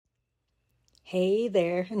Hey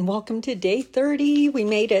there, and welcome to day 30. We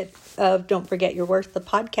made it of Don't Forget Your Worth, the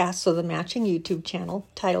podcast, so the matching YouTube channel,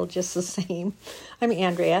 titled just the same. I'm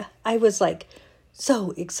Andrea. I was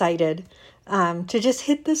so excited to just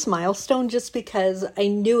hit this milestone just because I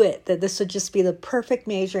knew that this would just be the perfect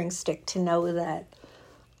measuring stick to know that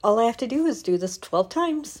all I have to do is do this 12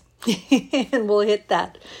 times and we'll hit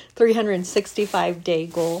that 365-day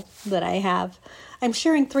goal that I have. I'm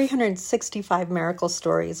sharing 365 miracle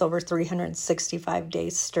stories over 365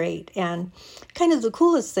 days straight. And kind of the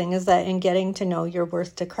coolest thing is that in getting to know your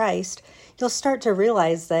worth to Christ, you'll start to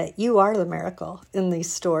realize that you are the miracle in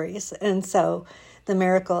these stories. And so the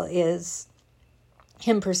miracle is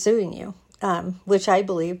Him pursuing you, which I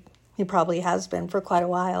believe He probably has been for quite a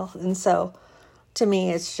while. And so to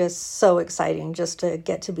me, it's just so exciting just to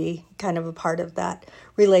get to be kind of a part of that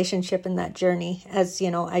relationship and that journey. As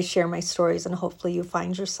you know, I share my stories and hopefully you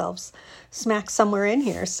find yourselves smack somewhere in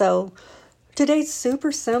here. So today's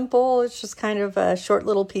super simple. It's just kind of a short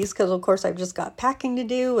little piece because, of course, I've just got packing to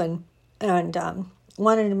do and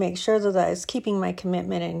wanted to make sure that I was keeping my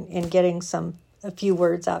commitment and getting a few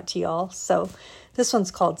words out to y'all. So this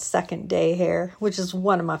one's called Second Day Hair, which is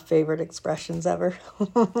one of my favorite expressions ever.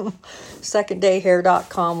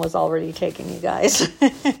 Seconddayhair.com was already taking you guys.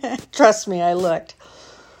 Trust me, I looked.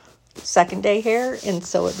 Second day hair, and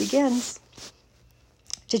so it begins.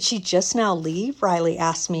 Did she just now leave? Riley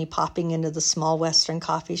asked me, popping into the small Western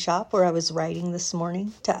coffee shop where I was writing this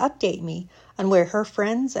morning to update me on where her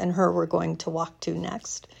friends and her were going to walk to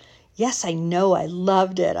next. Yes, I know. I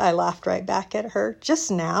loved it. I laughed right back at her. Just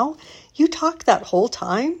now? You talked that whole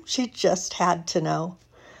time? She just had to know.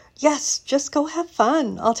 Yes, just go have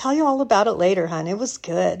fun. I'll tell you all about it later, hon. It was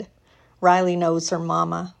good. Riley knows her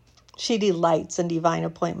mama. She delights in divine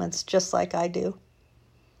appointments just like I do.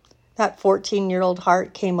 That 14-year-old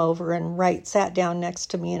heart came over and sat down next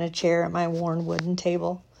to me in a chair at my worn wooden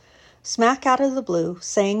table. Smack out of the blue,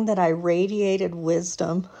 saying that I radiated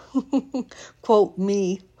wisdom. Quote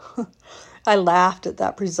me. I laughed at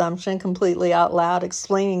that presumption completely out loud,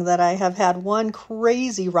 explaining that I have had one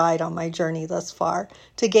crazy ride on my journey thus far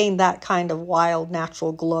to gain that kind of wild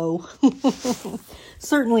natural glow.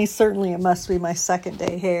 Certainly, it must be my second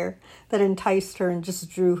day hair that enticed her and just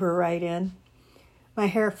drew her right in. My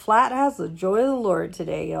hair flat as the joy of the Lord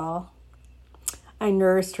today, y'all. I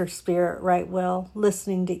nourished her spirit right well,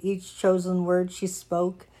 listening to each chosen word she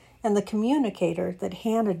spoke and the communicator that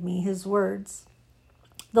handed me his words.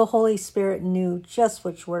 The Holy Spirit knew just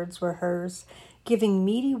which words were hers, giving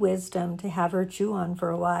meaty wisdom to have her chew on for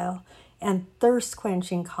a while, and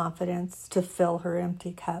thirst-quenching confidence to fill her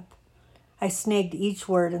empty cup. I snagged each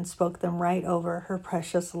word and spoke them right over her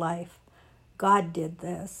precious life. God did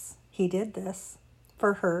this. He did this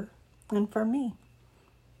for her and for me.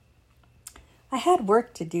 I had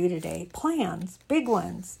work to do today, plans, big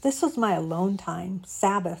ones. This was my alone time,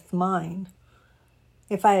 Sabbath mine.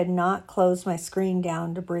 If I had not closed my screen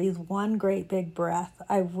down to breathe one great big breath,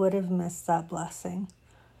 I would have missed that blessing.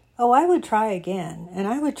 Oh, I would try again, and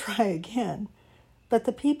I would try again. But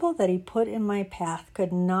the people that He put in my path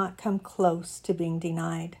could not come close to being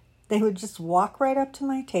denied. They would just walk right up to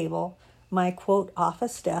my table, my, quote,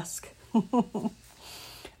 office desk.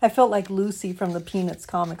 I felt like Lucy from the Peanuts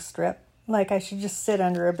comic strip, like I should just sit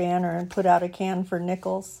under a banner and put out a can for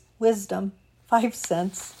nickels. Wisdom, 5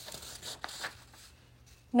 cents.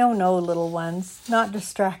 No, little ones, not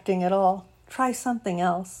distracting at all. Try something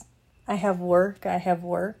else. I have work.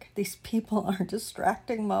 These people aren't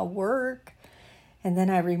distracting my work. And then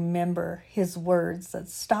I remember His words that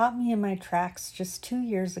stopped me in my tracks just 2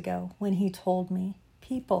 years ago when He told me,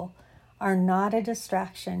 people are not a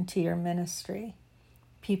distraction to your ministry.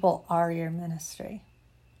 People are your ministry.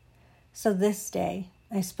 So this day,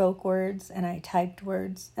 I spoke words and I typed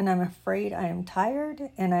words, and I'm afraid I am tired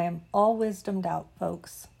and I am all wisdomed out,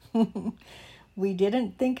 folks. We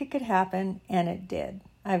didn't think it could happen, and it did.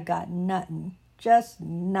 I've got nothing, just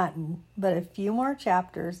nothing, but a few more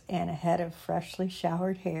chapters and a head of freshly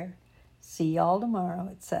showered hair. See y'all tomorrow,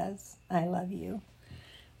 it says. I love you.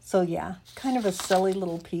 So yeah, kind of a silly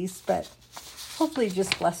little piece, but hopefully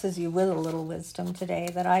just blesses you with a little wisdom today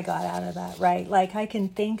that I got out of that, right? Like I can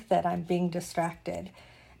think that I'm being distracted,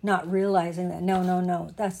 not realizing that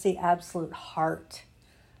no, that's the absolute heart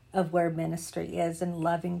of where ministry is, and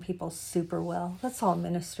loving people super well. That's all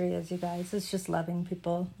ministry is, you guys. It's just loving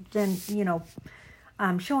people, then,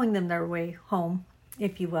 showing them their way home,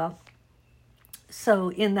 if you will. So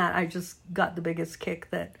in that, I just got the biggest kick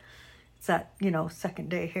that it's that, second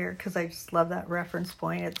day hair, because I just love that reference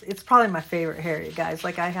point. It's probably my favorite hair, you guys.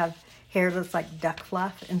 Like I have hair that's like duck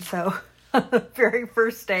fluff, and so The very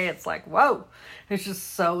first day, it's like, whoa, it's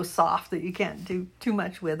just so soft that you can't do too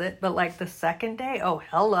much with it. But like the second day, oh,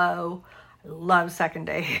 hello. I love second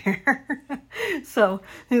day hair. So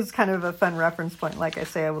it was kind of a fun reference point. Like I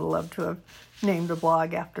say, I would have loved to have named a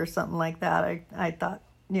blog after something like that. I thought,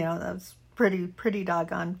 that was pretty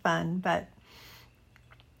doggone fun. But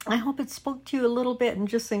I hope it spoke to you a little bit and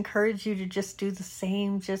just encourage you to just do the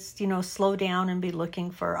same. Just, slow down and be looking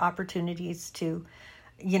for opportunities to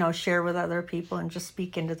share with other people and just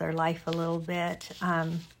speak into their life a little bit.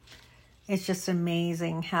 It's just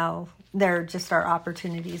amazing how there just are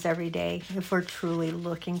opportunities every day if we're truly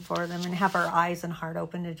looking for them and have our eyes and heart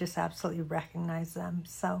open to just absolutely recognize them.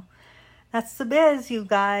 So that's the biz, you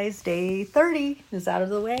guys. Day 30 is out of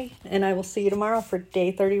the way, and I will see you tomorrow for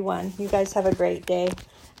day 31. You guys have a great day,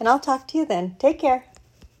 and I'll talk to you then. Take care.